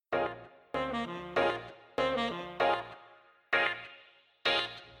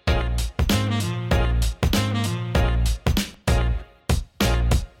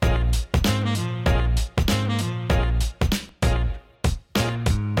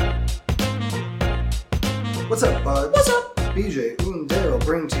What's up, buds? What's up? BJ and Daryl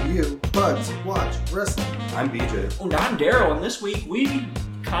bring to you Buds Watch Wrestling. I'm BJ. And I'm Daryl, and this week we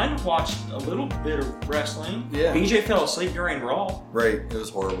kind of watched a little bit of wrestling. Yeah. BJ fell asleep during Raw. Right, it was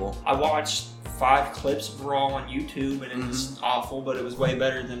horrible. I watched 5 clips of Raw on YouTube, and it was awful, but it was way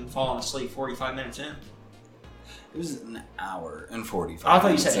better than falling asleep 45 minutes in. It was an hour and 45 I thought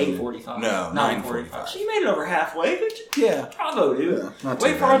you minutes said in. 8:45. No, 9:45. So you made it over halfway. Yeah. Bravo, dude. Yeah, not too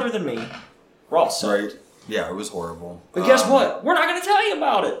way bad. farther than me. Raw sucked. Right. Yeah, it was horrible. But guess what? We're not going to tell you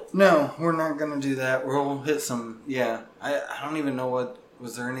about it. No, we're not going to do that. We'll hit some, I don't even know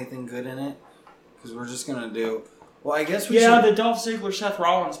was there anything good in it? Because we're just going to do, well, I guess we should. The Dolph Ziggler-Seth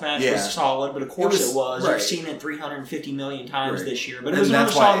Rollins match was solid, but of course it was. Right. You've seen it 350 million times this year. But it And was another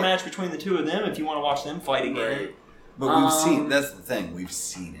that's solid why- match between the two of them if you want to watch them fight again. Right. But we've seen, that's the thing, we've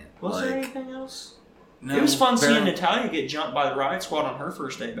seen it. Was there anything else? No, It was fun seeing Natalya get jumped by the Riot Squad on her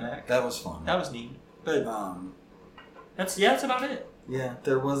first day back. That was fun. That was neat. But that's about it. Yeah,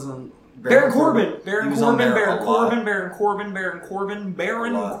 there wasn't... Baron Corbin. Baron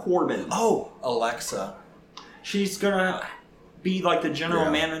Corbin. Oh, Alexa. She's going to be like the general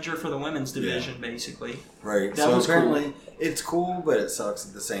Yeah. manager for the women's division, basically. Right. That so was apparently it's cool, but it sucks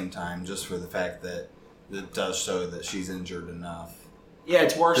at the same time just for the fact that it does show that she's injured enough. Yeah,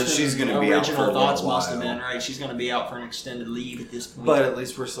 it's worse That than she's gonna the be out for original a little thoughts must have while. been, right? She's going to be out for an extended leave at this point. But at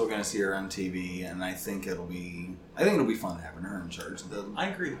least we're still going to see her on TV, and I think it'll be fun having her in charge of the I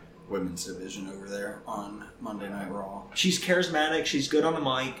agree. women's division over there on Monday Night Raw. She's charismatic. She's good on the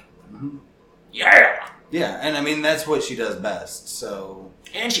mic. Mm-hmm. Yeah! Yeah, and I mean, that's what she does best, so...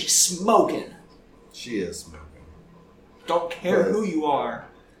 And she's smoking. She is smoking. Don't care Right. who you are.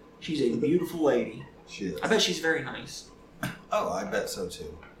 She's a beautiful lady. She is. I bet she's very nice. Oh, I bet so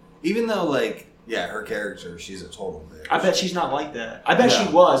too. Even though, her character, she's a total bitch. I bet she's not like that. I bet Yeah.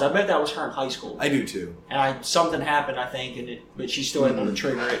 she was. I bet that was her in high school. I do too. And something happened, I think, but she's still able to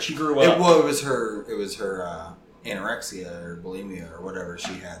trigger it. She grew It up. was her anorexia or bulimia or whatever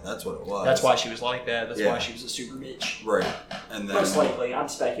she had. That's what it was. That's why she was like that. That's Yeah. why she was a super bitch. Right. And then Most likely. I'm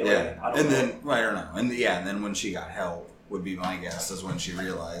speculating. yeah. I don't And know. then I don't know. And and then when she got help would be my guess is when she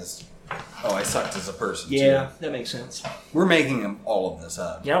realized, oh, I sucked as a person Yeah, too. that makes sense. We're making all of this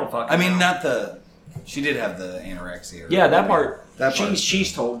up. Yeah, I don't fucking I mean, know. not the. She did have the anorexia. Yeah, that part. That part.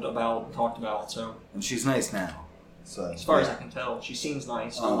 She's talked about. So And she's nice now. So as far as I can tell, she seems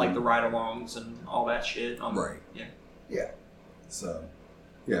nice. Unlike the ride-alongs and all that shit. Right. Yeah. Yeah. So,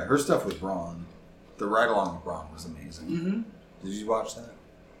 yeah, her stuff with Braun, the ride along with Braun was amazing. Mm-hmm. Did you watch that?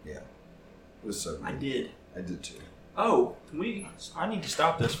 Yeah. It was so good. I did. I did too. Oh, I need to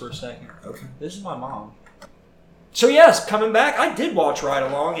stop this for a second. Okay. This is my mom. So yes, coming back, I did watch Ride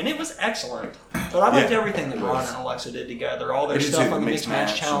Along, and it was excellent. But I liked everything that Ron and Alexa did together. All their I did stuff too, on the the Mixed mixed Match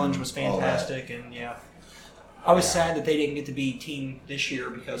match Challenge and was all that. fantastic, and I was sad that they didn't get to be team this year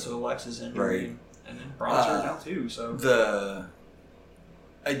because of Alexa's injury, Right. and then Braun's hurt now too. So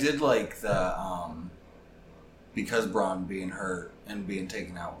I did like the because Braun being hurt and being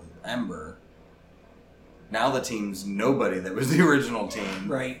taken out with Ember. Now the team's nobody that was the original team,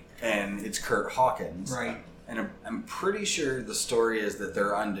 right, and it's Kurt Hawkins, right. And I'm pretty sure the story is that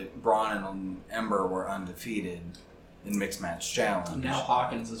they're Braun and Ember were undefeated in Mixed Match Challenge. Now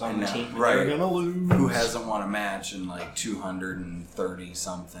Hawkins is on the team. Right. They're gonna lose. Who hasn't won a match in 230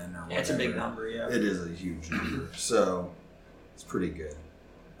 something or whatever. Yeah, it's a big number. Yeah, It is a huge number. So it's pretty good.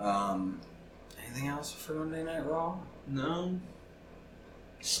 Anything else for Monday Night Raw? No.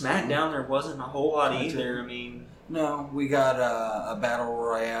 SmackDown, there wasn't a whole lot either. I mean, No, we got a battle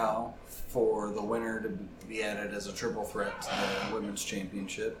royale for the winner to be added as a triple threat to the women's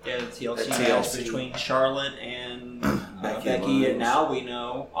championship. yeah, the TLC The match TLC. between Charlotte and Becky Becky, Lynch. and now we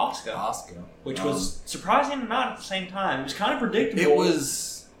know Asuka, Asuka, which was surprising and not at the same time. It was kind of predictable. It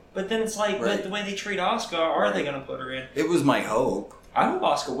was. But then it's like, Right. but the way they treat Asuka, are they going to put her in? It was my hope. I hope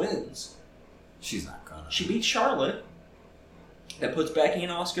Asuka wins. She's not gonna. She beats Charlotte. That puts Becky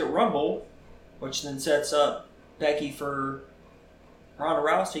and Asuka at Rumble, which then sets up Becky for Ronda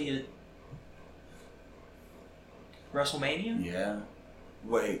Rousey at WrestleMania. Yeah.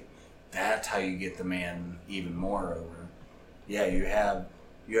 Wait, that's how you get the man even more over. Yeah, you have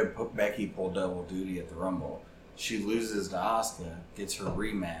put Becky pull double duty at the Rumble. She loses to Asuka, gets her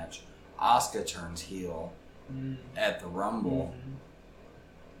rematch. Asuka turns heel at the Rumble,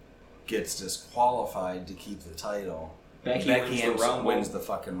 gets disqualified to keep the title. Becky wins the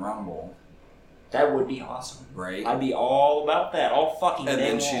fucking Rumble. That would be awesome. Right? I'd be all about that. All fucking And day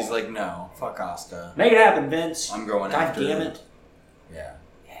then long. she's like, no, fuck Asuka. Make it happen, Vince. I'm going God after damn her. it. Yeah.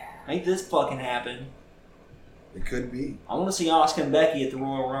 Make this fucking happen. It could be. I want to see Asuka and Becky at the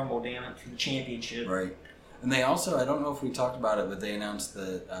Royal Rumble, damn it, for the championship. Right. And they also, I don't know if we talked about it, but they announced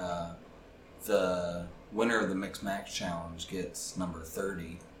that the winner of the Mixed Match Challenge gets number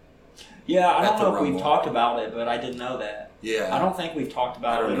 30. Yeah, I At don't the know if we've Rumble. talked about it, but I didn't know that. Yeah. I don't think we've talked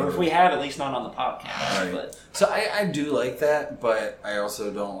about I it, don't or if either. we have, at least not on the podcast. Right. But So I do like that, but I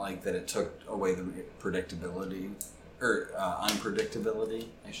also don't like that it took away the predictability, or unpredictability,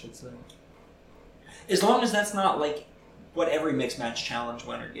 I should say. as long as that's not like what every Mixed Match Challenge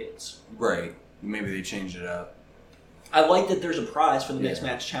winner gets. Right. Maybe they changed it up. I like that there's a prize for the Mixed Yeah.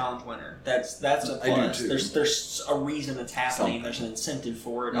 Match Challenge winner. That's a I do plus. too. There's a reason it's happening. Something. There's an incentive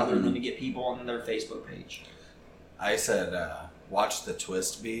for it, other than to get people on their Facebook page. I said, watch the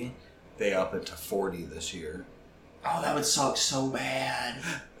twist be. They up it to 40 this year. Oh, that would suck so bad.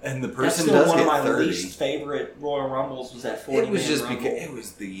 And the That's person still does one get of my 30. least favorite Royal Rumbles was that 40 It was just Rumble. because it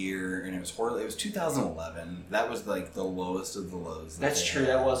was the year, and it was horrible. It was 2011. That was like the lowest of the lows. That's they true. had.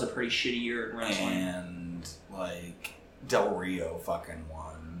 That was a pretty shitty year in wrestling. And like Del Rio fucking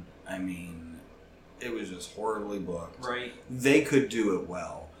won. I mean, it was just horribly booked. Right. They could do it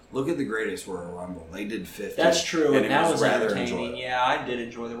well. Look at the Greatest Royal Rumble. They did 50. That's true, and it that was rather entertaining. enjoyable. Yeah, I did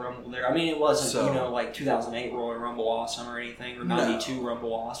enjoy the Rumble there. I mean, it wasn't, So- like 2008 Royal Rumble awesome or anything, or No. 92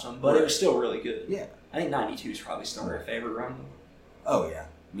 Rumble awesome, but it Right. was still really good. Yeah. I think 92 is probably still my favorite Rumble. Oh yeah,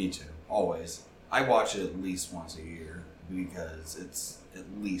 me too. Always. I watch it at least once a year because it's at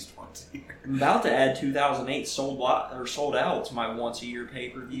least once a year. I'm about to add 2008 sold out to my once a year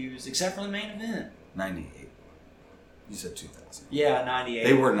pay-per-views, except for the main event. 98. You said 2000. Yeah, 98.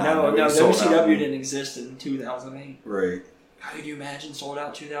 They were not. No, They sold out. WCW didn't exist in 2008. Right. How could you imagine sold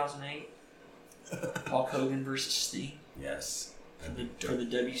out 2008? Hulk Hogan versus Sting Yes. for the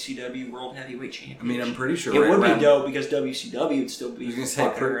WCW World Heavyweight Championship. I mean, I'm pretty sure it would around, be dope because WCW would still I be was gonna say,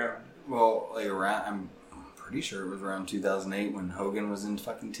 fucking around. Well, like around, I'm pretty sure it was around 2008 when Hogan was in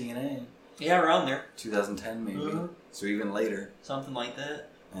fucking TNA. Yeah, around there. 2010 maybe. Mhm. So even later. Something like that.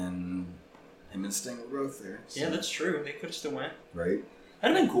 And him and Sting were both there. So. Yeah, that's true. They could have still went. Right.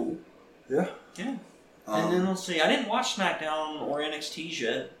 That'd have been cool. Yeah. Yeah. And then let's see. I didn't watch SmackDown or NXT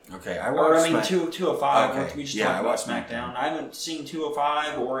yet. Okay, I Or watched. I mean, 205. Okay. We just Yeah, talked I about watched SmackDown. I haven't seen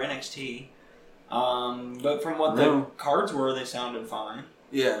 205 or NXT. But from what No. the cards were, they sounded fine.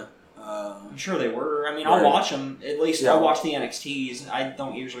 Yeah. I'm sure they were. I mean, Right. I'll watch them. At least Yeah. I'll watch the NXTs. I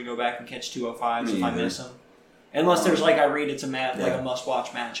don't usually go back and catch 205s Me if I either. miss them. Unless there's like I read it's a like Yeah. a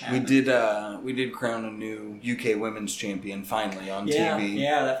must-watch match. We happening. did crown a new UK Women's Champion finally on Yeah, TV.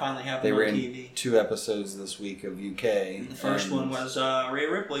 yeah, that finally happened They on ran TV. 2 episodes this week of UK. And the first and- one was Rhea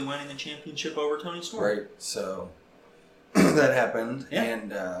Ripley winning the championship over Toni Storm. right. So that happened, Yeah.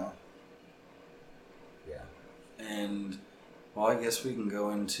 and and well, I guess we can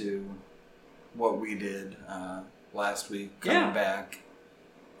go into what we did last week. Coming Yeah. back,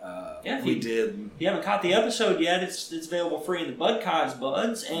 Yeah, if we you- did. If you haven't caught the episode yet, it's available free in the Budcast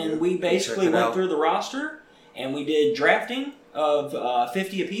Buds, and Yeah, we basically check it went out. through the roster, and we did drafting of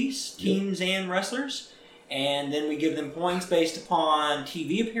 50 apiece, teams and wrestlers, and then we give them points based upon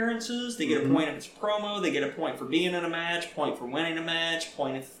TV appearances. They get a Mhm. point if it's promo, they get a point for being in a match, point for winning a match,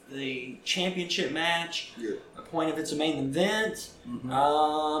 point if the championship match, Yeah. a point if it's a main event,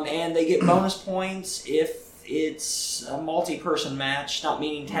 Mhm. and they get bonus points if it's a multi-person match, not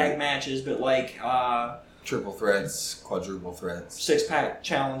meaning tag Right. matches, but like Triple threats, quadruple threats, six-pack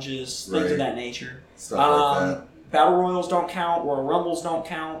challenges, things Right. of that nature. stuff like that. Battle Royals don't count, Royal Rumbles don't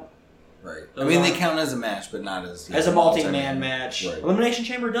count. Right. I Those mean, they are- count as a match, but not as As a multi-man match. Right. Elimination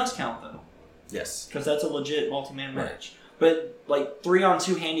Chamber does count, though, Yes. because that's a legit multi-man Right. match. But, like,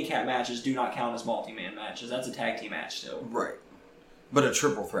 3-on-2 handicap matches do not count as multi-man matches. That's a tag team match still. Right. But a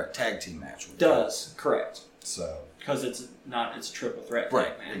triple threat tag team match would Does, correct. count. So. Because it's a triple threat tag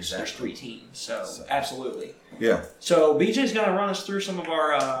Right, match. exactly. There's 3 teams, so So. absolutely. Yeah. So BJ's going to run us through some of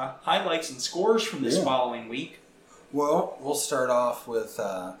our highlights and scores from this Yeah. following week. Well, we'll start off with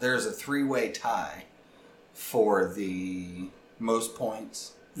there's a 3-way tie for the most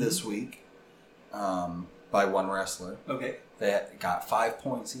points this week by one wrestler. Okay. They got 5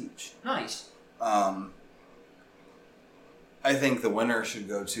 points each. Nice. I think the winner should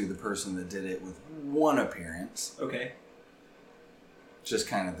go to the person that did it with 1 appearance. Okay. Just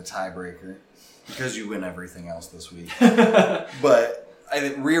kind of the tiebreaker. Because you win everything else this week. right. But I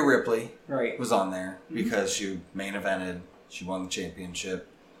think Rhea Ripley was on there because she main evented. She won the championship.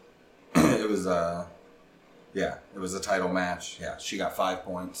 It was it was a title match. Yeah, she got 5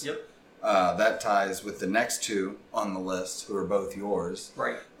 points. Yep. That ties with the next 2 on the list, who are both yours.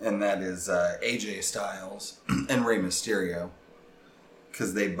 Right. And that is AJ Styles and Rey Mysterio.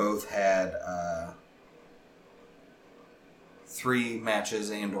 Because they both had 3 matches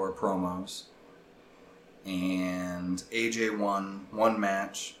and or promos. And AJ won one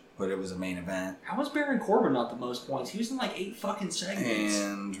match, but it was a main event. How was Baron Corbin not the most points? He was in like 8 fucking segments.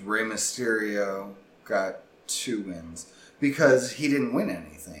 And Rey Mysterio got 2 wins because he didn't win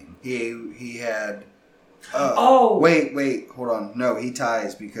anything. He had. Wait, hold on. No, he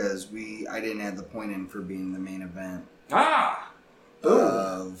ties because I didn't add the point in for being the main event. Because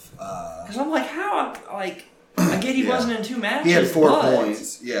I'm like, how? Like, I get he wasn't in 2 matches. He had 4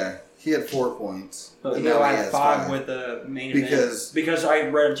 points. Yeah, he had 4 points. But he had 5 with the main event. Because I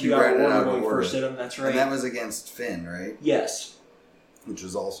read it to you out of order when we first did them. That's right. And that was against Finn, right? Yes. Which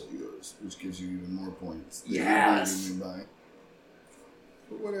is also yours, which gives you even more points. Yes.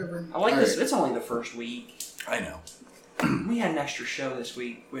 But whatever. I like this. Right. It's only the first week. I know. We had an extra show this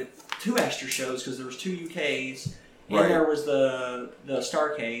week with 2 extra shows because there was 2 UKs and there was the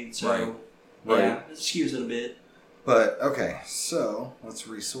Starcade. So yeah, it skews it a bit. But okay, so let's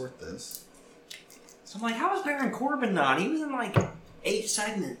resort this. So I'm like, how was Baron Corbin not? He was in like 8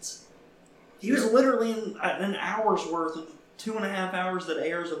 segments. He was literally in an hour's worth of 2.5 hours that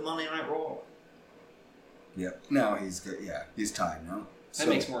airs of Monday Night Raw. Yep. Now he's good. Yeah, he's tied now. That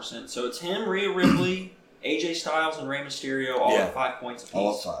makes more sense. So it's him, Rhea Ripley, AJ Styles, and Rey Mysterio, all at 5 points apiece.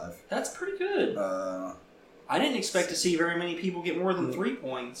 All at 5. That's pretty good. I didn't expect to see very many people get more than 3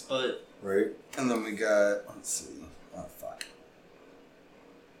 points, but... Right. And then we got, let's see. Oh, fuck.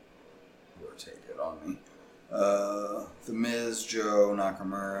 Rotate it on me. The Miz, Joe,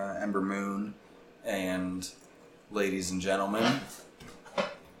 Nakamura, Ember Moon, and ladies and gentlemen,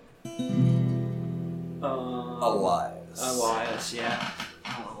 Elias, yeah.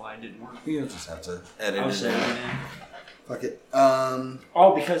 I don't know why it didn't work. You'll just have to edit I'll it. say it in. Fuck it.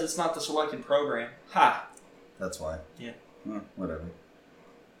 Oh, because it's not the selected program. Ha! That's why. Yeah. Whatever.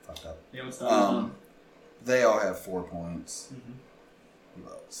 Fucked up. Yeah, what's that? They all have 4 points. Mm-hmm. Who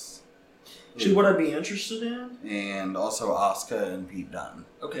else? See what I'd be interested in? And also Asuka and Pete Dunne.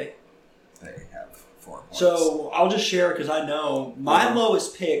 Okay. They have 4 points. So I'll just share because I know my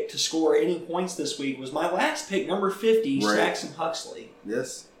lowest pick to score any points this week was my last pick, number 50, Saxon Huxley.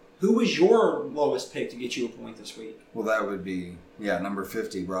 Yes. Who was your lowest pick to get you a point this week? Well, that would be, number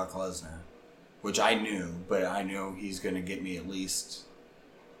 50, Brock Lesnar. Which I knew, but I know he's going to get me at least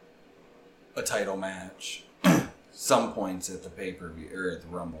a title match. Some points at the pay-per-view, or at the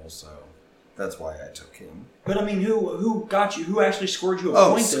Rumble, so that's why I took him. But I mean, who got you? Who actually scored you a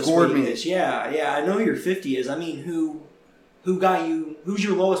point this week? Scored me. Yeah, I know your 50 is. I mean, who got you? Who's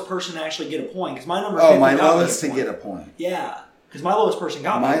your lowest person to actually get a point? Because my number 50 my lowest to get a point. Yeah, because my lowest person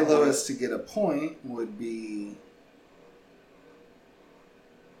got my lowest to get a point would be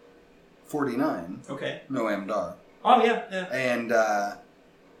 49. Okay. Noam Dar. Oh yeah. And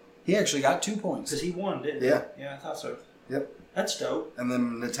he actually got 2 points because he won, didn't he? Yeah. Yeah, I thought so. Yep. That's dope. And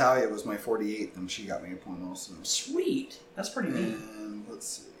then Natalia was my 48th, and she got me a point also. Sweet. That's pretty neat. And let's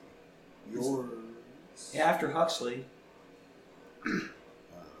see. Yours. Yeah, after Huxley.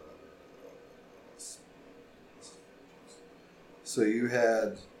 So you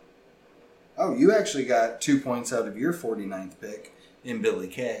had... Oh, you actually got 2 points out of your 49th pick in Billy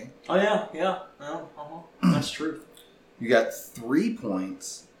Kay. Oh, yeah. Well, that's true. You got 3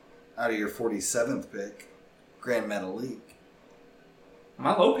 points out of your 47th pick, Grand Metalik.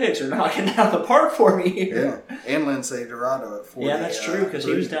 My low picks are knocking out the park for me here. Yeah, and Lindsay Dorado at 40. Yeah, that's true, because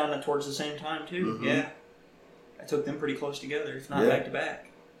he was down towards the same time, too. Mm-hmm. Yeah. I took them pretty close together, if not back to back.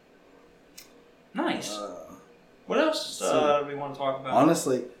 Nice. What else do we want to talk about?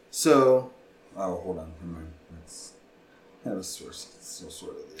 Honestly, so... Oh, hold on. That was still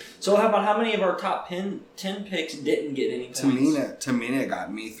sort of the... So how about how many of our top 10 picks didn't get any points? Tamina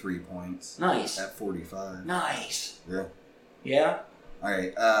got me 3 points. Nice. At 45. Nice. Yeah. Yeah?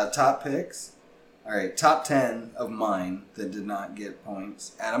 Alright, top picks. Alright, top 10 of mine that did not get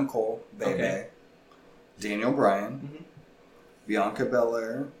points. Adam Cole, Bebe. Daniel Bryan. Bianca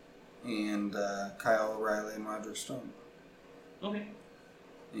Belair. And Kyle O'Reilly and Roderick Strong. Okay.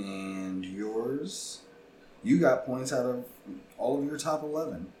 And yours... You got points out of all of your top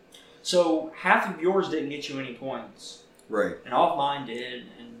 11. So half of yours didn't get you any points. Right. And all of mine did.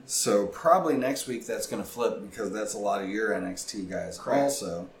 And so probably next week that's going to flip because that's a lot of your NXT guys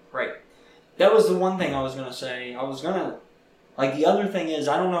also. Right. That was the one thing I was going to say. I was going to... Like, the other thing is,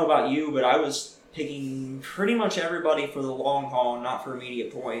 I don't know about you, but I was picking pretty much everybody for the long haul and not for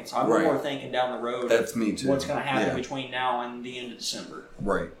immediate points. I'm more thinking down the road. That's me too. What's going to happen between now and the end of December.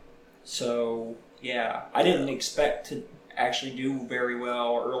 Right. So... Yeah, I didn't expect to actually do very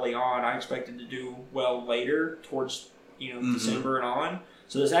well early on. I expected to do well later, towards December and on.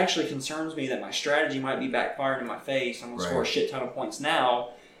 So this actually concerns me that my strategy might be backfired in my face. I'm going to score a shit ton of points now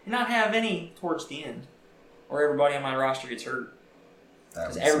and not have any towards the end. or everybody on my roster gets hurt.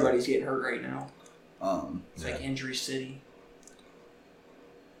 Because everybody's getting hurt right now. It's like injury city.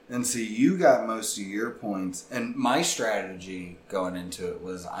 And see, you got most of your points. And my strategy going into it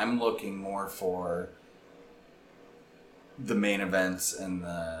was I'm looking more for the main events and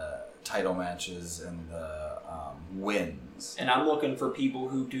the title matches and the wins. And I'm looking for people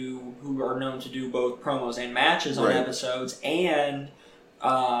who are known to do both promos and matches on episodes, and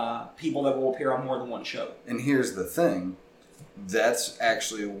people that will appear on more than one show. And here's the thing. That's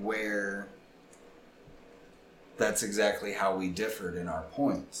actually that's exactly how we differed in our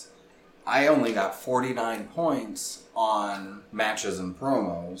points. I only got 49 points on matches and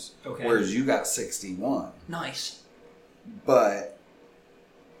promos, whereas you got 61. Nice. But,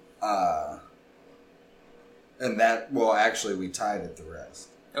 and that, well, actually we tied at the rest.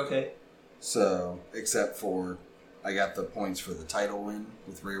 Okay. So, except for, I got the points for the title win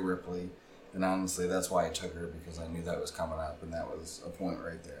with Rhea Ripley. And honestly, that's why I took her, because I knew that was coming up, and that was a point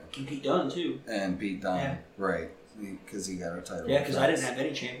right there. And Pete Dunne, too. And Pete Dunne, right, because he got a title. Yeah, because I didn't have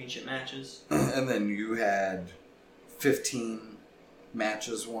any championship matches. And then you had 15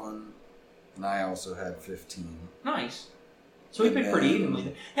 matches won, and I also had 15. Nice. So we picked pretty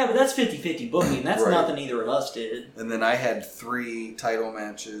evenly. Yeah, but that's 50-50 booking. That's nothing either of us did. And then I had 3 title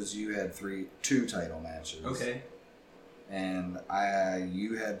matches. You had 2 title matches. Okay. And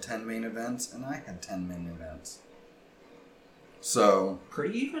you had 10 main events, and I had 10 main events. So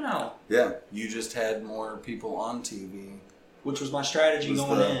pretty even out. Yeah, you just had more people on TV. Which was my strategy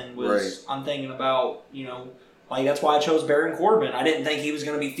going in. I'm thinking about, like that's why I chose Baron Corbin. I didn't think he was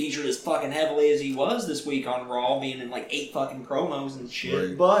going to be featured as fucking heavily as he was this week on Raw, being in like 8 fucking promos and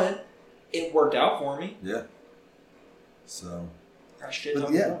shit. Right. But it worked out for me. Yeah. So.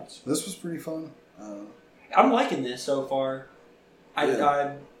 This was pretty fun. I'm liking this so far. I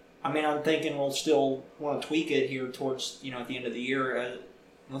mean, I'm thinking we'll still want to tweak it here towards, at the end of the year,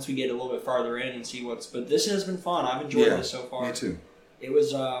 once we get a little bit farther in and see but this has been fun. I've enjoyed this so far. Me too. It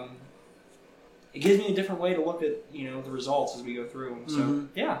was, it gives me a different way to look at, the results as we go through. So,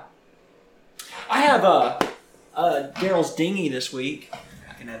 yeah. I have, Daryl's Dingy this week.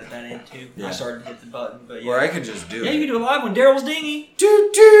 I can edit that in too. Yeah. I started to hit the button, but Or I could just do it. Yeah, you can do a live one. Daryl's Dingy.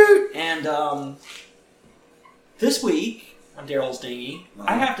 Toot toot! And, this week, on Daryl's Dingy,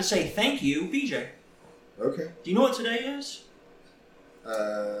 I have to say thank you, BJ. Okay. Do you know what today is?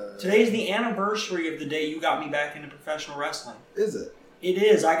 Today's the anniversary of the day you got me back into professional wrestling. Is it? It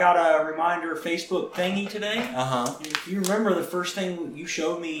is. I got a reminder Facebook thingy today. Uh-huh. And if you remember, the first thing you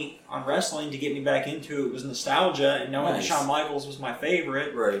showed me on wrestling to get me back into it was nostalgia, and knowing that Shawn Michaels was my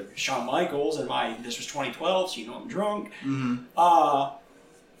favorite. Right. Shawn Michaels, and this was 2012, so I'm drunk. Mm-hmm.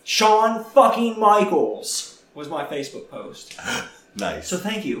 Shawn fucking Michaels was my Facebook post. Nice. So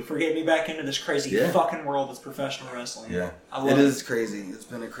thank you for getting me back into this crazy fucking world that's professional wrestling. Yeah. It is crazy. It's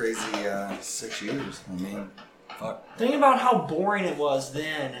been a crazy 6 years. I mean, fuck. Think about how boring it was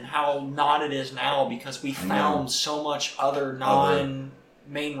then and how not it is now, because we found so much other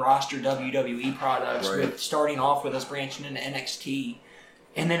non-main roster WWE products, with starting off with us branching into NXT.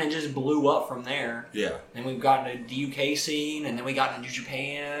 And then it just blew up from there. Yeah. Then we've gotten to the UK scene, and then we got into New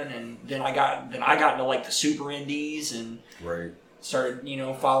Japan, and then I got into like the super indies, and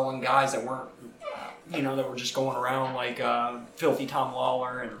started following guys that weren't that were just going around like Filthy Tom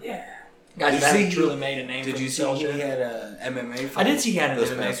Lawler and guys that hadn't truly made a name. Did for you see he had a MMA fight? I did see he had an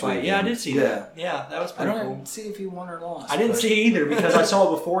MMA fight. Yeah, I did see that. Yeah, that was pretty cool. I don't see if he won or lost. I didn't see either, because I saw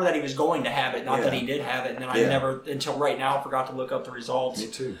before that he was going to have it, not that he did have it, and then I never, until right now, forgot to look up the results. Me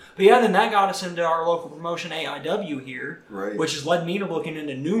too. But yeah, then that got us into our local promotion, AIW here, which has led me to looking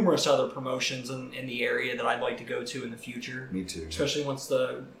into numerous other promotions in the area that I'd like to go to in the future. Me too. Especially once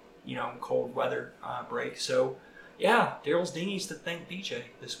the, cold weather breaks. So, yeah, Daryl's Dingy's to thank BJ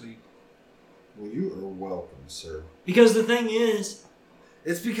this week. Well, you are welcome, sir. Because the thing is...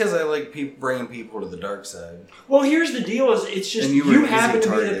 It's because I like bringing people to the dark side. Well, here's the deal, is it's just you happen to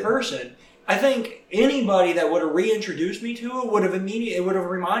be the person. I think anybody that would have reintroduced me to it would have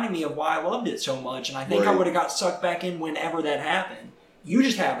reminded me of why I loved it so much, and I think I would have got sucked back in whenever that happened. You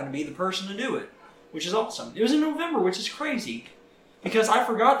just happen to be the person to do it, which is awesome. It was in November, which is crazy, because I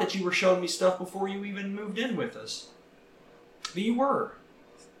forgot that you were showing me stuff before you even moved in with us. But you were.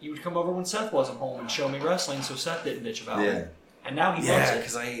 You would come over when Seth wasn't home and show me wrestling, so Seth didn't bitch about it. And now he loves it. Yeah,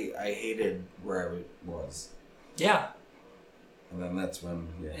 because I hated where I was. Yeah. And then that's when,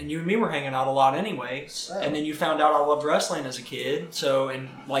 And you and me were hanging out a lot anyways. Oh. And then you found out I loved wrestling as a kid. So, and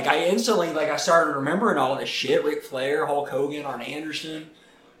I instantly, I started remembering all this shit. Ric Flair, Hulk Hogan, Arn Anderson,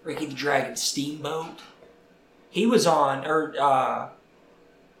 Ricky the Dragon Steamboat. He was on,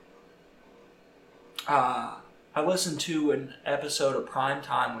 I listened to an episode of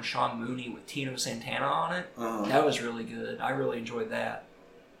Primetime with Sean Mooney with Tito Santana on it. Uh-huh. That was really good. I really enjoyed that.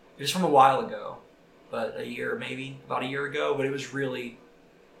 It was from a while ago, but about a year ago. But it was really,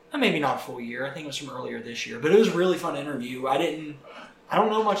 maybe not a full year. I think it was from earlier this year. But it was a really fun interview. I don't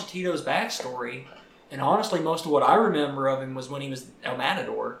know much of Tito's backstory, and honestly, most of what I remember of him was when he was El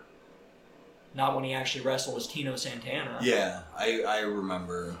Matador, not when he actually wrestled as Tito Santana. Yeah, I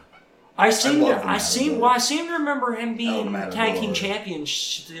remember. I seem to remember him being tag team champion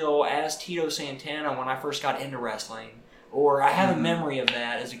still as Tito Santana when I first got into wrestling, or I have a memory of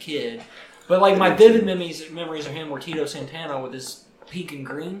that as a kid. But like my vivid memories of him were Tito Santana with his pink and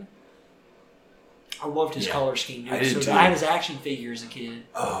green. I loved his color scheme, dude. I had his action figure as a kid.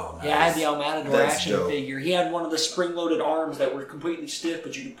 Oh, nice. Yeah, I had the El Matador action figure. He had one of the spring-loaded arms that were completely stiff,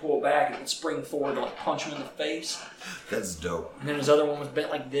 but you could pull it back and it would spring forward to like punch him in the face. That's dope. And then his other one was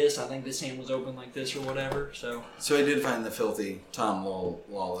bent like this. I think this hand was open like this or whatever. So I did find the filthy Tom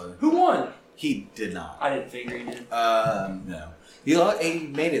Lawler. Who won? He did not. I didn't figure he did. No. He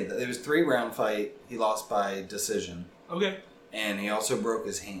made it. It was a 3-round fight. He lost by decision. Okay. And he also broke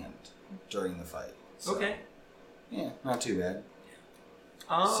his hand during the fight. So, okay. Yeah, not too bad.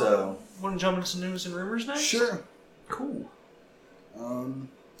 Want to jump into some news and rumors next? Sure. Cool.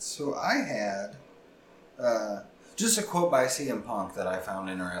 So I had just a quote by CM Punk that I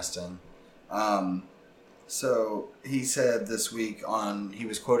found interesting. So he said this week he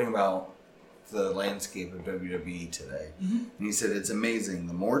was quoting about the landscape of WWE today. Mm-hmm. And he said, "It's amazing.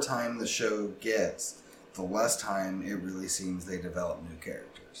 The more time the show gets, the less time it really seems they develop new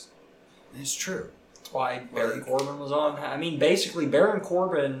characters." And it's true. That's why Baron Corbin was on. I mean, basically, Baron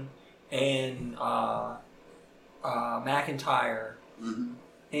Corbin and McIntyre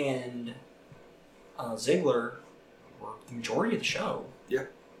and Ziggler were the majority of the show. Yeah,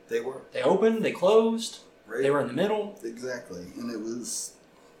 they were. They opened, they closed, right. They were in the middle. Exactly. And it was...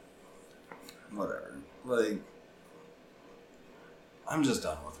 whatever. Like, I'm just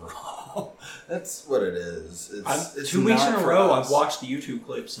done with Raw. That's what it is. It's 2 weeks in a row, I've watched the YouTube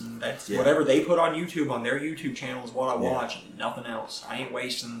clips, and that's whatever they put on YouTube on their YouTube channel is what I watch, and nothing else. I ain't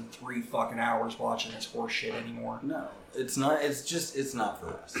wasting 3 fucking hours watching this horse shit anymore. No, it's not. It's not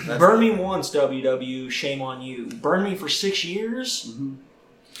for us. Burn me once, WW. Shame on you. Burn me for 6 years. Mm-hmm.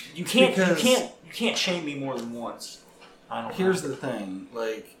 You can't shame me more than once. I don't. Here's the thing,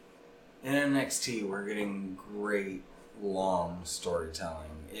 like in NXT, we're getting great long storytelling.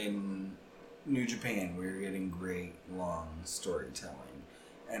 In New Japan, we're getting great long storytelling.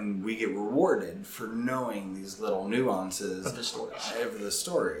 And we get rewarded for knowing these little nuances of the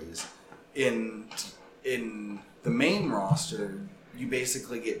stories. In the main roster, you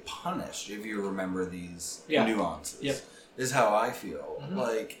basically get punished if you remember these nuances. Yep. Is how I feel. Mm-hmm.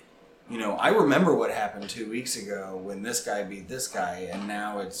 Like, you know, I remember what happened 2 weeks ago when this guy beat this guy, and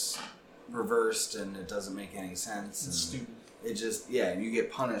now it's reversed and it doesn't make any sense. It's stupid. It just, and you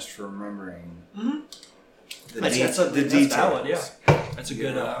get punished for remembering the details. That's valid, yeah. That's a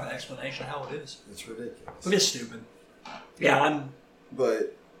good explanation of how it is. It's ridiculous. It is stupid. Yeah,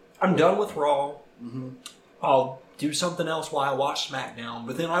 I'm done with Raw. Mm-hmm. I'll do something else while I watch SmackDown,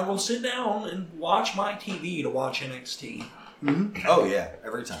 but then I will sit down and watch my TV to watch NXT. Mm-hmm. Oh, yeah,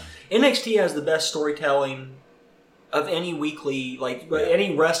 every time. NXT has the best storytelling of any weekly,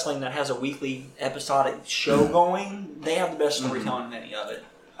 any wrestling that has a weekly episodic show going. They have the best storytelling in any of it.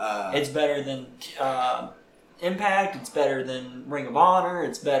 It's better than Impact. It's better than Ring of Honor.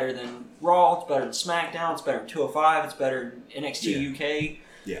 It's better than Raw. It's better than SmackDown. It's better than 205. It's better than NXT UK.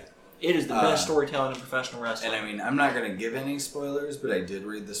 Yeah. It is the best storytelling in professional wrestling. And I mean, I'm not going to give any spoilers, but I did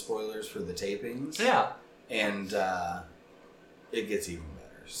read the spoilers for the tapings. Yeah. And it gets even better.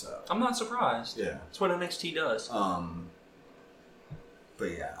 So I'm not surprised. Yeah. That's what NXT does.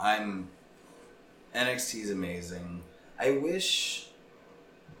 But yeah, NXT's amazing. I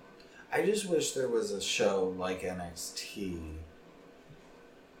just wish there was a show like NXT.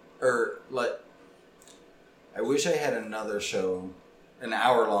 I wish I had another show, an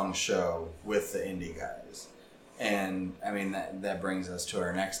hour-long show with the indie guys. And, I mean, that brings us to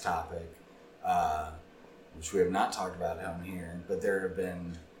our next topic, which we have not talked about on here, but there have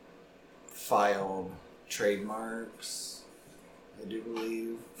been filed trademarks, I do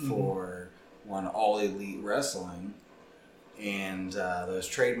believe, for All Elite Wrestling. And those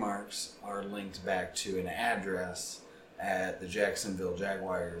trademarks are linked back to an address at the Jacksonville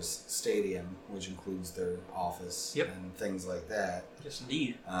Jaguars Stadium, which includes their office and things like that. Yes,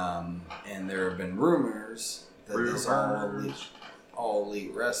 indeed. And there have been rumors that this All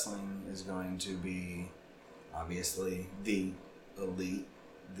Elite Wrestling is going to be, obviously, the elite.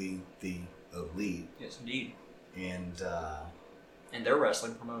 Yes, indeed. and their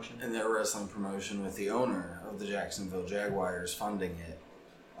wrestling promotion. And their wrestling promotion with the owner of the Jacksonville Jaguars funding it.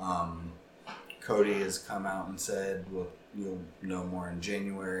 Cody has come out and said, well, you'll know more in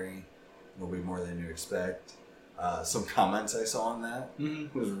January. It'll be more than you expect. Some comments I saw on that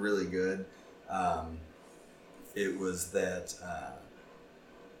was really good. It was that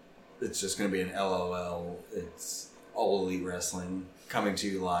it's just going to be an LOL. It's All Elite Wrestling coming to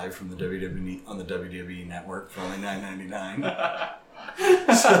you live from the WWE on the WWE Network for only $9.99.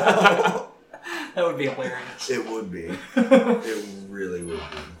 So that would be hilarious. It would be. It really would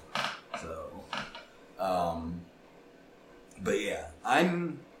be. So, but yeah,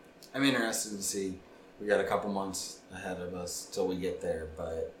 I'm interested to see. We got a couple months ahead of us till we get there,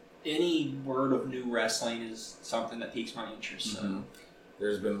 but any word of new wrestling is something that piques my interest. So.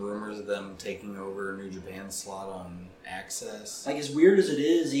 There's been rumors of them taking over New Japan's slot on Access. Like, as weird as it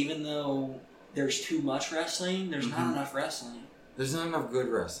is, even though there's too much wrestling, there's not enough wrestling. There's not enough good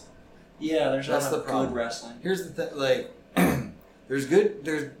wrestling. Yeah, there's That's not enough the problem. good wrestling. Here's the thing, like,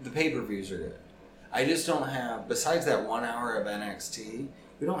 the pay-per-views are good. I just don't have, besides that 1 hour of NXT,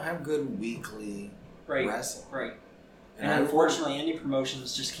 we don't have good weekly wrestling. Right. And unfortunately, indie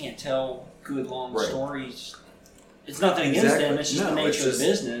promotions just can't tell good, long stories. It's nothing against them. It's just the nature of the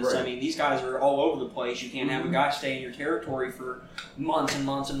business. Right. I mean, these guys are all over the place. You can't have a guy stay in your territory for months and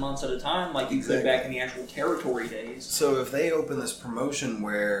months and months at a time like you could back in the actual territory days. So if they open this promotion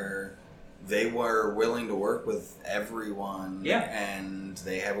where they were willing to work with everyone and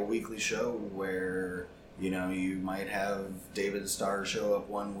they have a weekly show where, you might have David Starr show up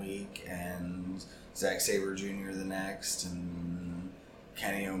one week and Zack Sabre Jr. the next and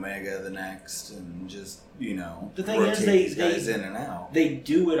Kenny Omega the next, and just the thing is these guys in and out. They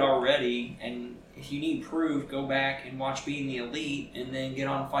do it already, and if you need proof, go back and watch Being the Elite, and then get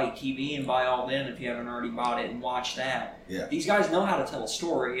on Fight TV and buy All In if you haven't already bought it and watch that. Yeah, these guys know how to tell a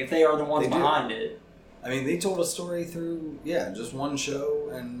story if they are the ones behind it. I mean, they told a story through just one show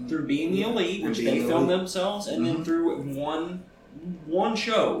and through Being the Elite, which they filmed themselves, and then through one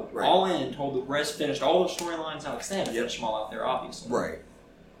show, All In, told the rest, finished all the storylines out. Because they had to finish them all out there, obviously. Right.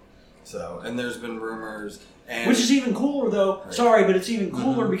 So, and there's been rumors. Which is even cooler, though. Right. Sorry, but it's even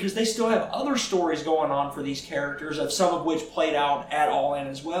cooler because they still have other stories going on for these characters, of some of which played out at All In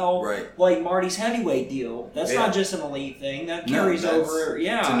as well. Right. Like Marty's heavyweight deal. That's not just an Elite thing. That carries over,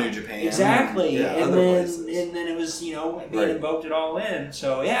 to New Japan. Exactly. And then it was, being invoked at All In.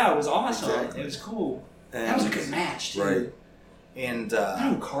 So, yeah, it was awesome. Exactly. It was cool. And that was a good match, too. Right. And that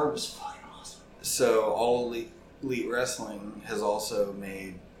whole card was fucking awesome. So, All Elite Wrestling has also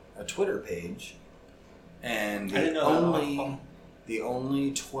made a Twitter page, and the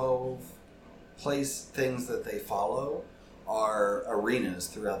only 12 things that they follow are arenas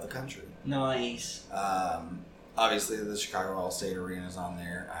throughout the country. Nice. Obviously, the Chicago All-State Arena is on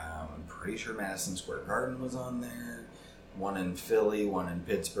there. I'm pretty sure Madison Square Garden was on there. One in Philly, one in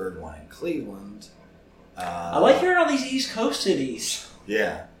Pittsburgh, one in Cleveland. I like hearing all these East Coast cities.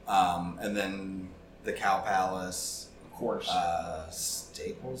 Yeah. And then the Cow Palace. Of course.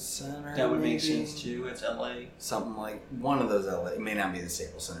 Staples Center. That would make sense too. It's LA. Something like one of those LA. It may not be the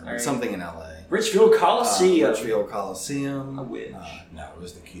Staples Center, but something in LA. Richfield Coliseum. Richfield Coliseum. I wish. No, it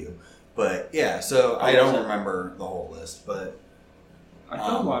was the Q. But yeah, so I don't remember the whole list, but I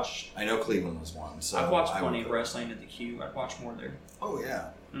could watch. I know Cleveland was one. So I've watched plenty of wrestling at the Q. I'd watch more there. Oh yeah.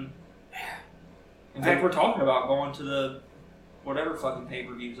 Yeah. In fact, we're talking about going to the whatever fucking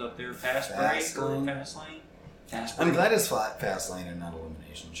pay-per-views up there. Fastlane. I'm glad it's Fastlane and not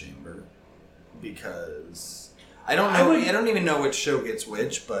Elimination Chamber, because I don't even know which show gets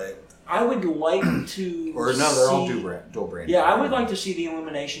which, but I would like to. Or no, they're all dual brand. Yeah, I would like to see the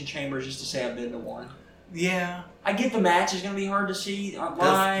Elimination Chamber just to say I've been to one. Yeah, I get the match is going to be hard to see live,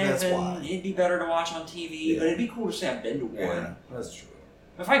 that's and why. it'd be better to watch on TV. But it'd be cool to say I've been to one. Yeah, that's true.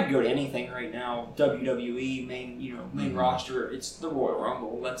 If I could go to anything right now, WWE main roster, it's the Royal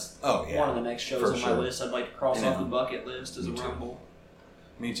Rumble. That's one of the next shows on my list. I'd like to cross off the bucket list as a Rumble.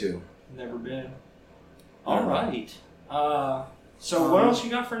 Me too. Never been. All right. So what else you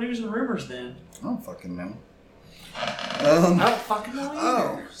got for news and rumors then? I don't fucking know. I don't fucking know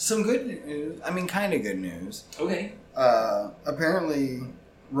either. Some good news. I mean, kind of good news. Okay. Apparently,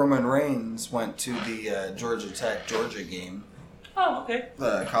 Roman Reigns went to the Georgia game. Oh, okay.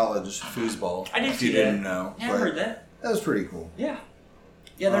 The college foosball. I didn't if you didn't know. Yeah, I heard that. That was pretty cool. Yeah.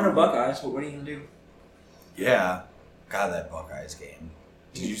 Yeah, they're no Buckeyes, but what are you going to do? Yeah. God, that Buckeyes game.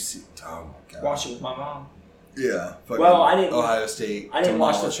 Did you see? Oh, my God. Watched it with my mom. Yeah. Well, I didn't. Ohio State. I didn't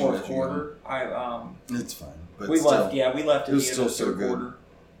watch the fourth quarter. It's fine. But we left. Yeah, we left at the end of the third quarter.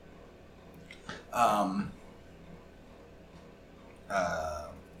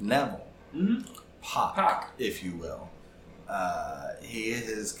 Neville. Mm-hmm. Pac, if you will. He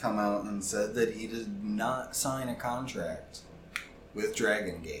has come out and said that he did not sign a contract with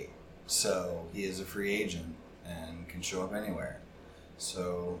Dragon Gate. So he is a free agent and can show up anywhere.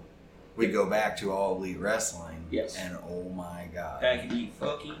 So we go back to All Elite Wrestling. Yes. And oh my god. That could be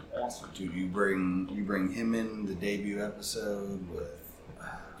fucking awesome. Dude, you bring him in the debut episode with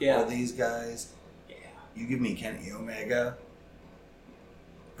all these guys. Yeah. You give me Kenny Omega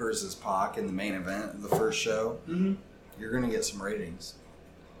versus Pac in the main event of the first show. Mm-hmm. You're gonna get some ratings.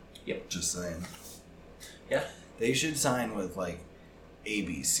 Yep. Just saying. Yeah. They should sign with like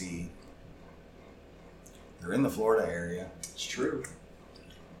ABC. They're in the Florida area. It's true.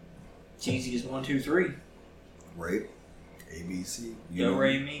 It's easy as 1, 2, 3. Right? ABC. Go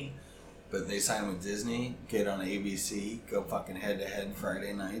Ray me. But they sign with Disney, get on ABC, go fucking head to head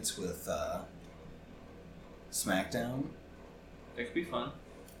Friday nights with SmackDown. That could be fun.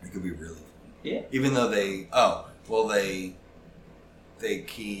 It could be really fun. Yeah. Even though they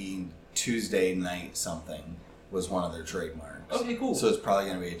keyed Tuesday night something was one of their trademarks. Okay, cool. So it's probably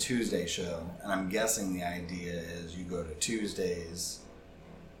going to be a Tuesday show, and I'm guessing the idea is you go to Tuesdays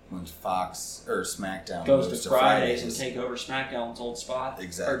when Fox or SmackDown goes moves to Fridays and take over SmackDown's old spot.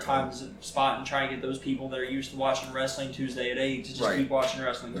 Exactly. Or times spot and try and get those people that are used to watching wrestling Tuesday at 8 to just keep watching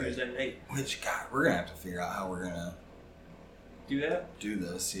wrestling Tuesday at 8. Which, God, we're going to have to figure out how we're going to do that. Do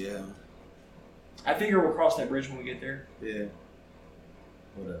this, yeah. I figure we'll cross that bridge when we get there. Yeah.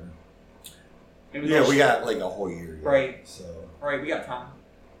 Whatever. Maybe we got like a whole year. Yet, right. So. Right, we got time.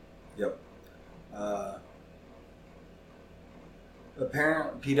 Yep.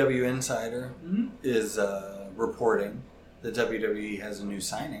 Apparent PW Insider is reporting that WWE has a new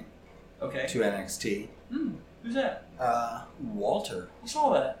signing. Okay. To NXT. Who's that? Walter. You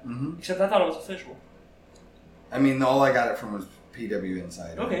saw that. Mm-hmm. Except I thought it was official. I mean, all I got it from was PW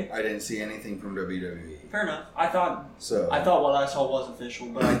Insider. Okay. I didn't see anything from WWE. Fair enough. I thought what I saw was official,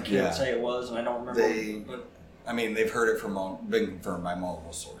 but I can't say it was, and I don't remember. I mean, they've heard it been confirmed by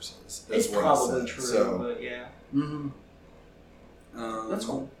multiple sources. It's probably true, but yeah. Mm-hmm. That's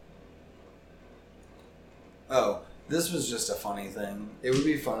cool. Oh, this was just a funny thing. It would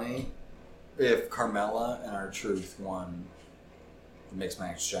be funny if Carmella and R-Truth won the Mixed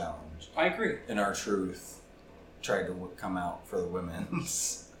Match Challenge. I agree. And R-Truth tried to come out for the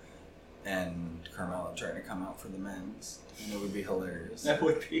women's, and Carmella tried to come out for the men's. And it would be hilarious. That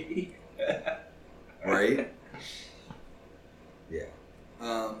would be. Right? Yeah.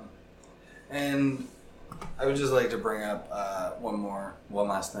 And I would just like to bring up one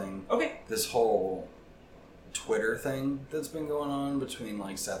last thing. Okay. This whole Twitter thing that's been going on between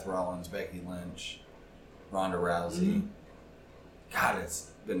like Seth Rollins, Becky Lynch, Ronda Rousey. God,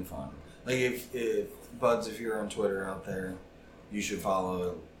 it's been fun. Like if Buds, if you're on Twitter out there, you should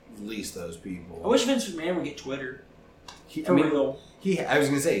follow at least those people. I wish Vince McMahon would get Twitter. I was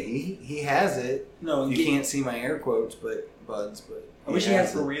gonna say he has it. No, you can't see my air quotes, but Buds, but I wish he had it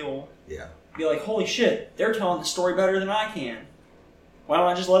for real. Yeah. Be like, holy shit, they're telling the story better than I can. Why don't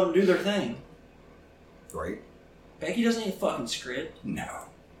I just let them do their thing? Right. Becky doesn't need a fucking script. No.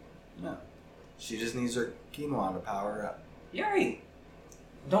 She just needs her quinoa to power up. Yeah, right.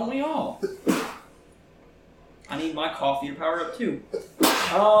 Don't we all? I need my coffee to power up too.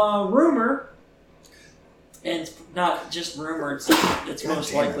 Rumor, and it's not just rumor, it's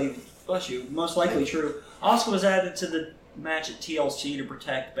most likely, most likely true. Asuka was added to the match at TLC to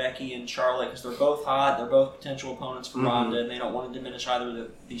protect Becky and Charlotte because they're both hot, they're both potential opponents for Ronda, and they don't want to diminish either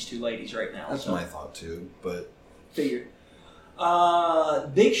of these two ladies right now. That's my thought too, but... Figured.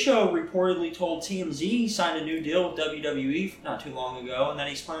 Big Show reportedly told TMZ he signed a new deal with WWE not too long ago, and that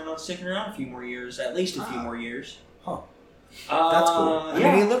he's planning on sticking around a few more years, at least a few more years. Huh. That's cool. I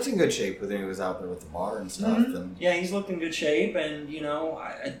mean, he looked in good shape when he was out there with the bar and stuff. And yeah, he's looked in good shape, and you know,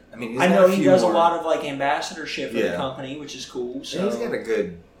 I know he does a lot of like ambassadorship for the company, which is cool. So and he's got a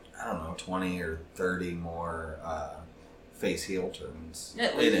good, 20 or 30 more face heel turns.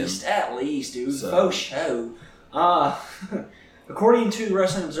 At least, dude. Faux show. According to the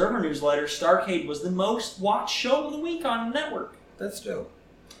Wrestling Observer newsletter, Starrcade was the most watched show of the week on the network. That's dope.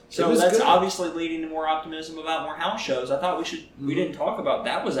 So that's obviously leading to more optimism about more house shows. I thought we didn't talk about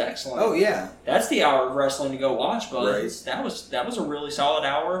that. Was excellent. Oh yeah, that's the hour of wrestling to go watch, but right. that was a really solid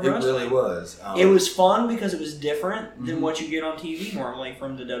hour of wrestling. It really was. It was fun because it was different than what you get on TV normally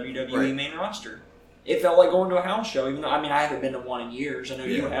from the WWE main roster. It felt like going to a house show, even though I haven't been to one in years. I know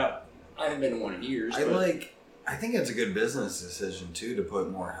you have. I haven't been to one in years. I think it's a good business decision too to put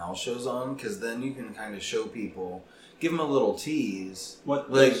more house shows on because then you can kind of show people. give them a little tease.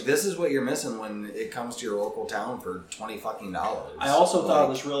 This is what you're missing when it comes to your local town for $20 fucking. I also thought it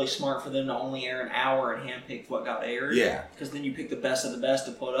was really smart for them to only air an hour and handpick what got aired. Yeah. Because then you pick the best of the best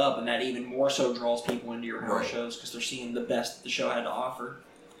to put up, and that even more so draws people into your house shows because they're seeing the best that the show had to offer.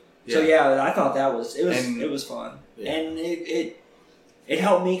 Yeah. So yeah, I thought it was fun, and it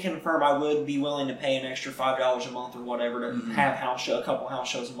helped me confirm I would be willing to pay an extra $5 a month or whatever to have a couple house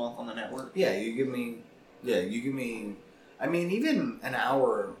shows a month on the network. Yeah, you give me. I mean, even an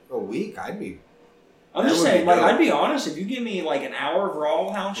hour a week, I'm just saying, like, I'd be honest. If you give me like an hour of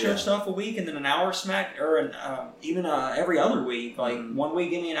Raw house show stuff a week, and then an hour of Smack, or even every other week, like 1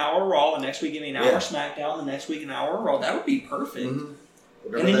 week give me an hour of Raw, the next week give me an hour of SmackDown, the next week an hour of Raw, that would be perfect.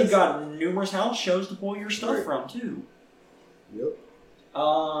 Mm-hmm. And then you've got numerous house shows to pull your stuff from too. Yep.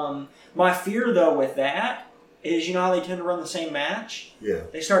 My fear though with that is, you know how they tend to run the same match? Yeah.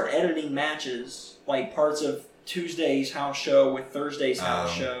 They start editing matches, like parts of Tuesday's house show with Thursday's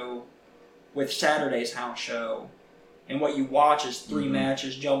house show with Saturday's house show. And what you watch is 3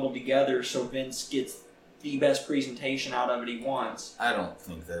 matches jumbled together so Vince gets the best presentation out of it he wants. I don't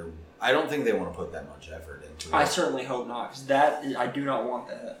think they want to put that much effort into it. I certainly hope not, because I do not want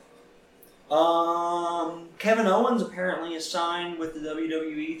that. Kevin Owens apparently is signed with the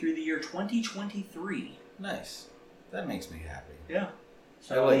WWE through the year 2023. Nice. That makes me happy. Yeah.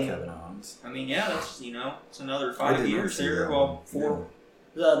 So, I like Kevin Owens. I mean, yeah, that's, it's another 5 years there. Well, 4.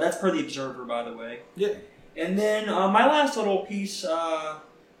 Yeah. That's per the Observer, by the way. Yeah. And then my last little piece,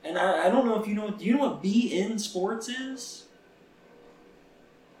 and I don't know if you know, do you know what BN Sports is?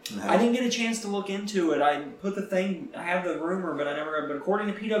 No. I didn't get a chance to look into it. I put the thing, I have the rumor, but I never, but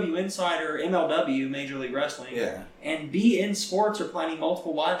according to PW Insider, MLW, Major League Wrestling, and BN Sports are planning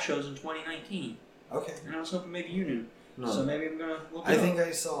multiple live shows in 2019. Okay. And I was hoping maybe you knew. No. So maybe I'm going to look it up. I think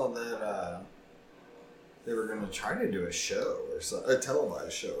I saw that they were going to try to do a show, or a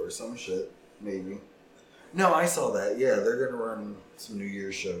televised show or some shit, maybe. No, I saw that. Yeah, they're going to run some New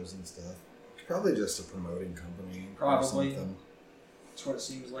Year's shows and stuff. Probably just a promoting company. Probably. Or something. That's what it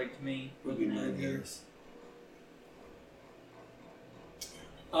seems like to me. Looking at it here.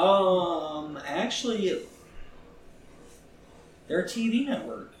 Actually, they're a TV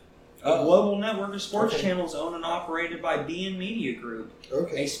network. A global network of sports channels owned and operated by BN Media Group.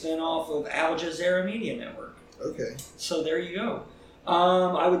 Okay. A spin-off of Al Jazeera Media Network. Okay. So there you go.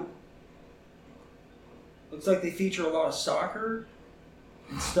 Looks like they feature a lot of soccer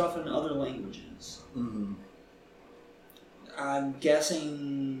and stuff in other languages. Mm-hmm. I'm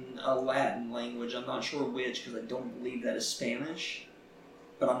guessing a Latin language. I'm not sure which, because I don't believe that is Spanish.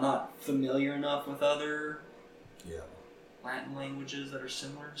 But I'm not familiar enough with other Latin languages that are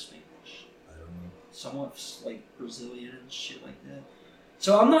similar to Spanish. I don't know. Somewhat like Brazilian and shit like that.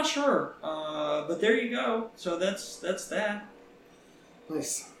 So I'm not sure. But there you go. So that's that.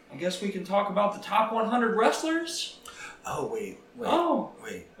 Nice. I guess we can talk about the top 100 wrestlers. Oh, wait.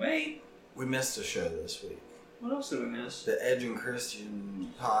 Wait. We missed a show this week. What else did we miss? The Edge and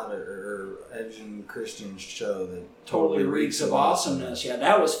Christian Edge and Christian show that totally reeks of awesomeness. Yeah,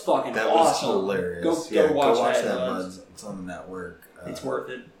 that was fucking awesome. That was hilarious. Go watch that, bud. It's on the network. It's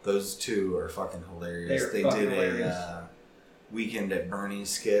worth it. Those two are fucking hilarious. They did hilarious. A Weekend at Bernie's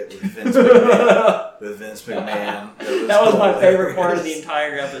skit with Vince McMahon. That was my favorite part of the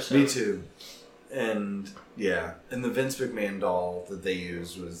entire episode. Me too. And the Vince McMahon doll that they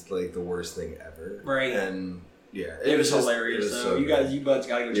used was like the worst thing ever. Right. And it was hilarious. So you buds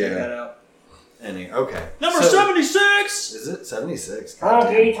gotta go check that out. Okay. Number 76. Is it 76?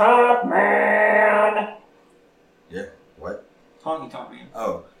 Honky Tonk Man. Yeah. What? Honky Tonk Man.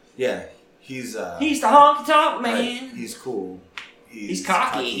 Oh yeah. He's the Honky Tonk Man. Right. He's cool. He's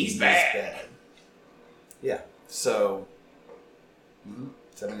cocky. He's bad. Yeah. So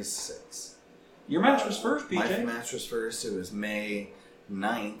 76. Your match was first, PJ. My match was first. It was May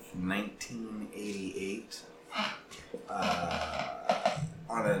 9th, 1988.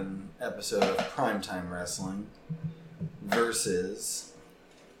 On an episode of Primetime Wrestling versus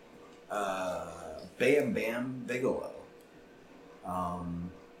Bam Bam Bigelow.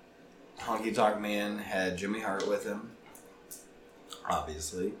 Honky Tonk Man had Jimmy Hart with him,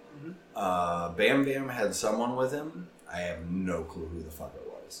 obviously. Mm-hmm. Bam Bam had someone with him. I have no clue who the fuck it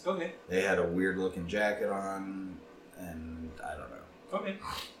was. Okay. They had a weird looking jacket on, and I don't know. Okay.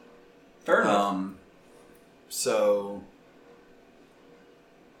 Fair enough. So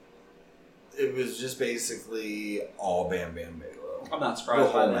it was just basically all Bam Bam Bigelow. I'm not surprised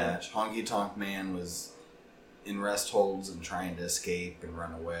the whole match. Honky Tonk Man was in rest holds and trying to escape and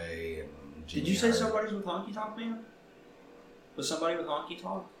run away. And Did you say somebody's with Honky Tonk Man? Was somebody with Honky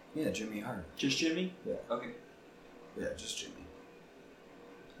Tonk? Yeah, Jimmy Hart. Just Jimmy? Yeah. Okay. Yeah, just Jimmy.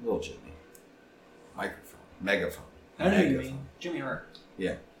 Little Jimmy. Microphone. Megaphone. I know what you mean. Jimmy Hart.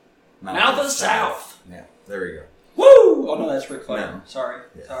 Yeah. Mouth of the South. Yeah, there we go. Woo! Oh no, that's Ric Flair. No. Sorry.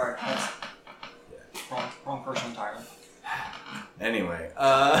 Yeah. Sorry. That's wrong person entirely. Anyway,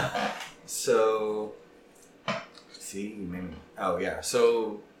 so see, maybe. Oh yeah,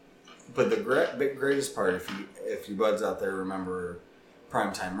 so. But the greatest part, if you buds out there remember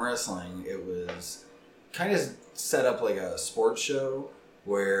Primetime Wrestling, it was kind of set up like a sports show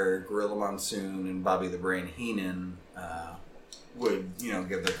where Gorilla Monsoon and Bobby the Brain Heenan would,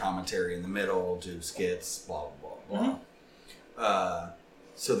 give their commentary in the middle, do skits, blah, blah, blah, blah.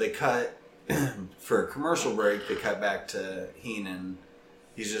 So they cut, for a commercial break, they cut back to Heenan.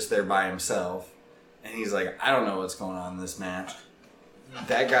 He's just there by himself. And he's like, I don't know what's going on in this match.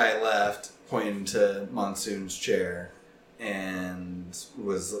 That guy left, pointing to Monsoon's chair, and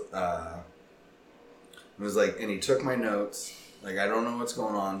was like, and he took my notes. Like, I don't know what's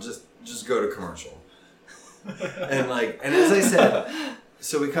going on. Just go to commercial. and as I said,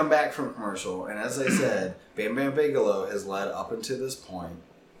 so we come back from commercial, and as I said, Bam Bam Bigelow has led up until this point,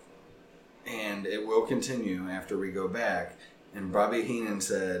 and it will continue after we go back. And Bobby Heenan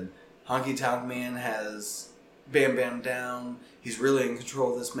said, Honky Tonk Man has Bam Bam down. He's really in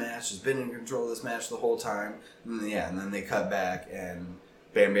control of this match. He's been in control of this match the whole time. And then they cut back, and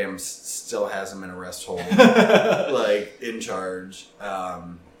Bam Bam still has him in a rest hold, like, in charge.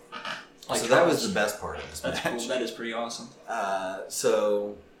 So that was the best part of this match. That's cool. That is pretty awesome.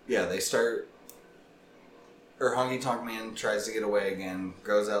 So, yeah, they start... Or Honky Tonk Man tries to get away again,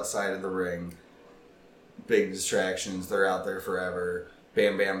 goes outside of the ring. Big distractions. They're out there forever.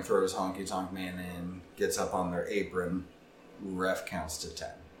 Bam Bam throws Honky Tonk Man in, gets up on their apron. Ref counts to 10.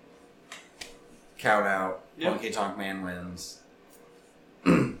 Count out. Yep. Honky Tonk Man wins.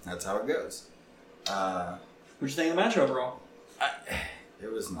 That's how it goes. What'd you think of the match overall?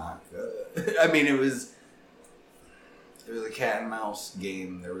 It was not good. I mean, it was a cat and mouse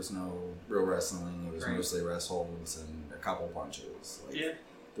game. There was no real wrestling. It was mostly rest holds and a couple punches.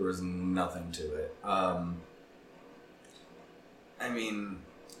 There was nothing to it. I mean,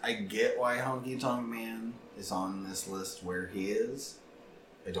 I get why Honky Tonk Man is on this list where he is.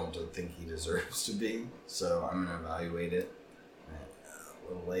 I don't think he deserves to be, so I'm going to evaluate it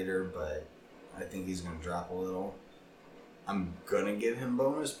a little later, but I think he's going to drop a little. I'm going to give him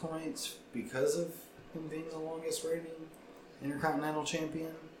bonus points because of him being the longest reigning Intercontinental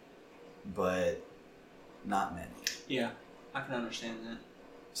Champion, but not many. Yeah, I can understand that.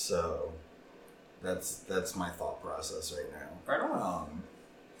 So, that's my thought process right now. Right on.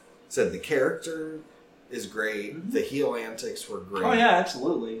 Said the character is great. Mm-hmm. The heel antics were great. Oh yeah,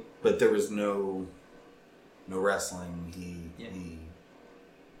 absolutely. But there was no wrestling.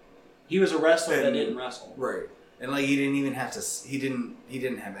 He was a wrestler that didn't wrestle. Right. And like he didn't even have to. He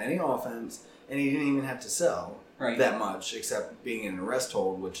didn't have any offense, and he didn't even have to sell that much, except being in a rest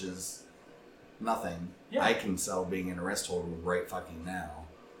hold, which is nothing. Yeah. I can sell being in a rest hold right fucking now,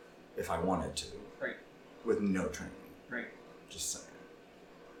 if I wanted to. Right. With no training. Right. Just saying.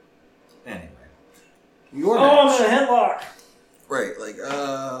 Anyway. I'm in a headlock. Right. Like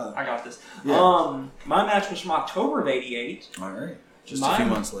I got this. Yeah. My match was from October of '88. All right. Just a few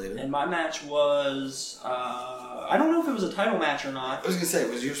months later. And my match was, I don't know if it was a title match or not. I was going to say,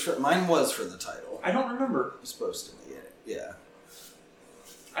 it was yours mine was for the title. I don't remember. It was supposed to be, yeah.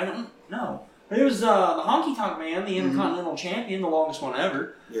 I don't know. But it was the Honky Tonk Man, the Intercontinental Champion, the longest one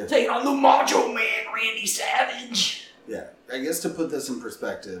ever, taking on the Macho Man, Randy Savage. Yeah. I guess to put this in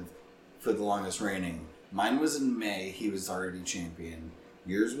perspective, for the longest reigning, mine was in May, he was already champion.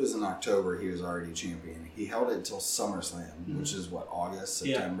 Yours was in October, he was already champion. He held it till SummerSlam, which is August,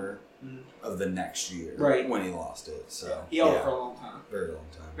 September of the next year. Right. When he lost it. So he held it for a long time. Very long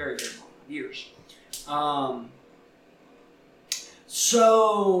time. Very, very long. Years.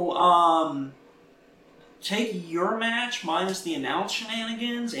 Take your match minus the announce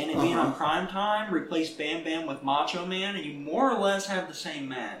shenanigans and it being on prime time, replace Bam Bam with Macho Man, and you more or less have the same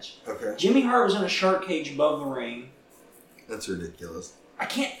match. Okay. Jimmy Hart was in a shark cage above the ring. That's ridiculous. I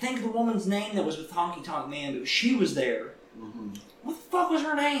can't think of the woman's name that was with Honky Tonk Man, but she was there. Mm-hmm. What the fuck was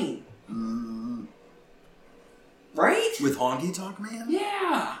her name? Mm-hmm. Right? With Honky Tonk Man?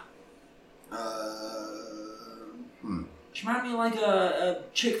 Yeah. She reminded me of like a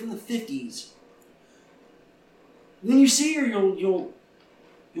chick from the 50s. When you see her, you'll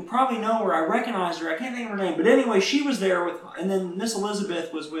probably know her. I recognized her. I can't think of her name, but anyway, she was there with, and then Miss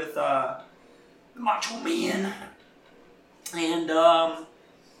Elizabeth was with the Macho Man, and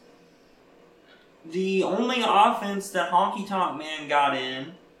the only offense that Honky Tonk Man got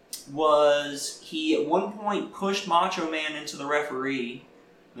in was he at one point pushed Macho Man into the referee.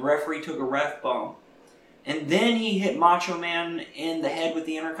 The referee took a ref bump. And then he hit Macho Man in the head with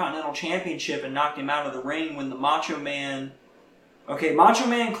the Intercontinental Championship and knocked him out of the ring when the Macho Man... Okay, Macho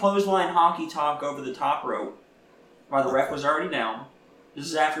Man clothesline Honky Tonk over the top rope while the ref was already down. This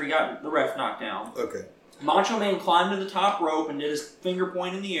is after he got the ref knocked down. Okay. Macho Man climbed to the top rope and did his finger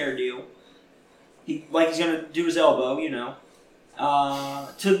point in the air deal. He's going to do his elbow, you know.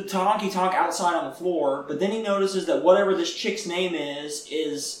 To Honky Tonk outside on the floor, but then he notices that whatever this chick's name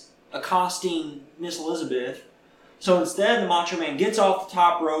is accosting Miss Elizabeth. So instead, the Macho Man gets off the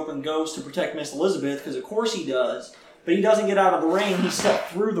top rope and goes to protect Miss Elizabeth, because of course he does. But he doesn't get out of the ring. He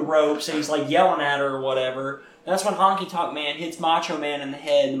stepped through the ropes and he's like yelling at her or whatever. That's when Honky Tonk Man hits Macho Man in the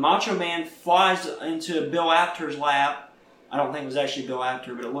head. The Macho Man flies into Bill Apter's lap. I don't think it was actually Bill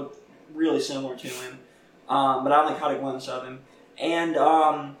Apter, but it looked really similar to him. But I only caught a glimpse of him. And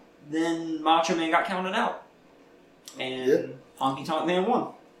then Macho Man got counted out. And Honky Tonk Man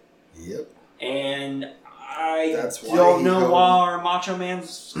won. Yep. And I don't know where Macho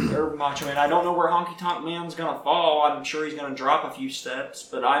Man's... Or Macho Man. I don't know where Honky Tonk Man's going to fall. I'm sure he's going to drop a few steps.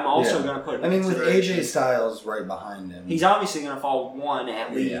 But I'm also going to put... I mean, with AJ Styles right behind him. He's obviously going to fall one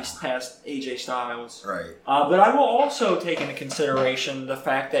at least past AJ Styles. Right. But I will also take into consideration the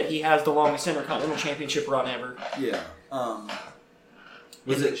fact that he has the longest Intercontinental Championship run ever. Yeah.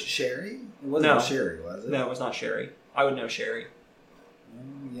 Was it Sherry? It wasn't Sherry, was it? No, it was not Sherry. I would know Sherry.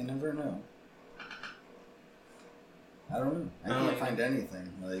 You never know. I don't know. I can't find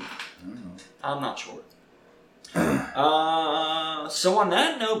anything. Like, I don't know. I'm not sure. So on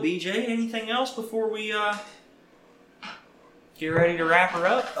that note, BJ, anything else before we get ready to wrap her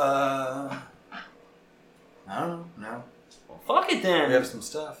up? I don't know. No. Well, fuck it then. We have some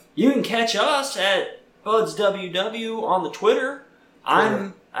stuff. You can catch us at BudsWW on the Twitter.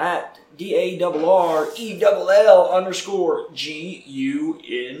 I'm at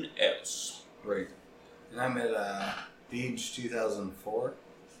DARRELL_GUNS. Right. And I'm at Beach 2004.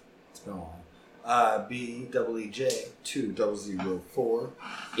 It's been a while. BEEJ2004.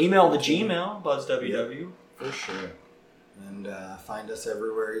 Email the Gmail, BudsWW. Yep, for sure. And find us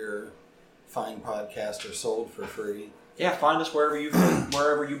everywhere your fine podcasts are sold for free. Yeah, find us wherever you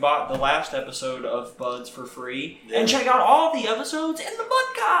bought the last episode of Buds for free. Yeah. And check out all the episodes in the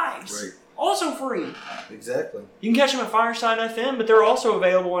Bud Guides. Right. Also free. Exactly. You can catch them at Fireside FM, but they're also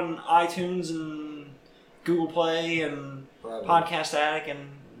available in iTunes and Google Play and Podcast Addict and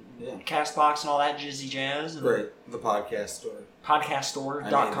Castbox and all that jizzy jazz. And right. The podcast store.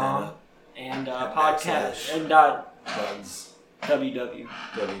 Podcaststore.com. And podcast and Buds. WW.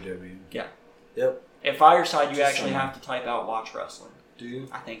 WW. Yeah. Yep. At Fireside, you actually have to type out Watch Wrestling. Do you?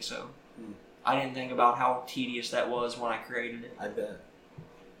 I think so. I didn't think about how tedious that was when I created it. I bet.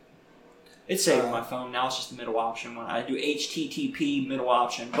 It's saved on my phone. Now it's just the middle option. When I do HTTP middle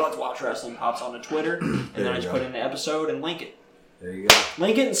option, Buds Watch Wrestling pops onto Twitter, and then I just put in the episode and link it. There you go.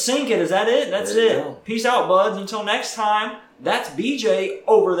 Link it and sync it. Is that it? That's it. Go. Peace out, Buds. Until next time, that's BJ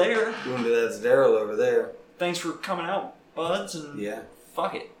over there. That's Daryl over there. Thanks for coming out, Buds, and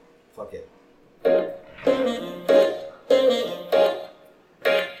fuck it. Fuck it.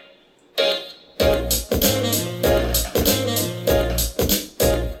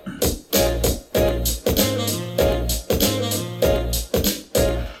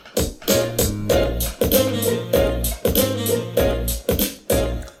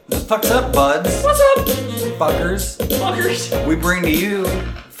 What's up, Buds? What's up? Fuckers. Fuckers. We bring to you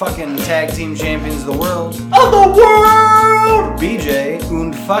fucking tag team champions of the world. Of the world! BJ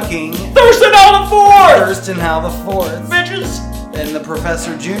and fucking Thurston Howell IV! Thurston Howell IV. Bitches! And the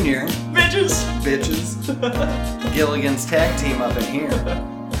Professor Jr. Bitches! Bitches. Gilligan's tag team up in here.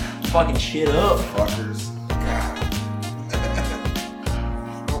 Fucking shit up. Fuckers. God. I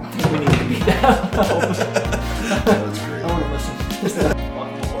don't think we need to beat that. That was great. I want to listen.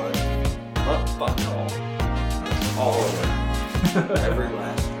 Fuck all over. Every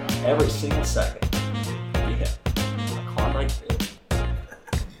last round. Every single second. Yeah. Climb like this.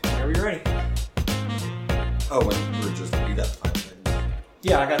 Whenever you're ready. Oh, and you got 5 seconds.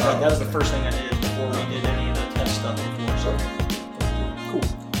 Yeah, I got that. That was the first thing I did before we did any of the test stuff before. So.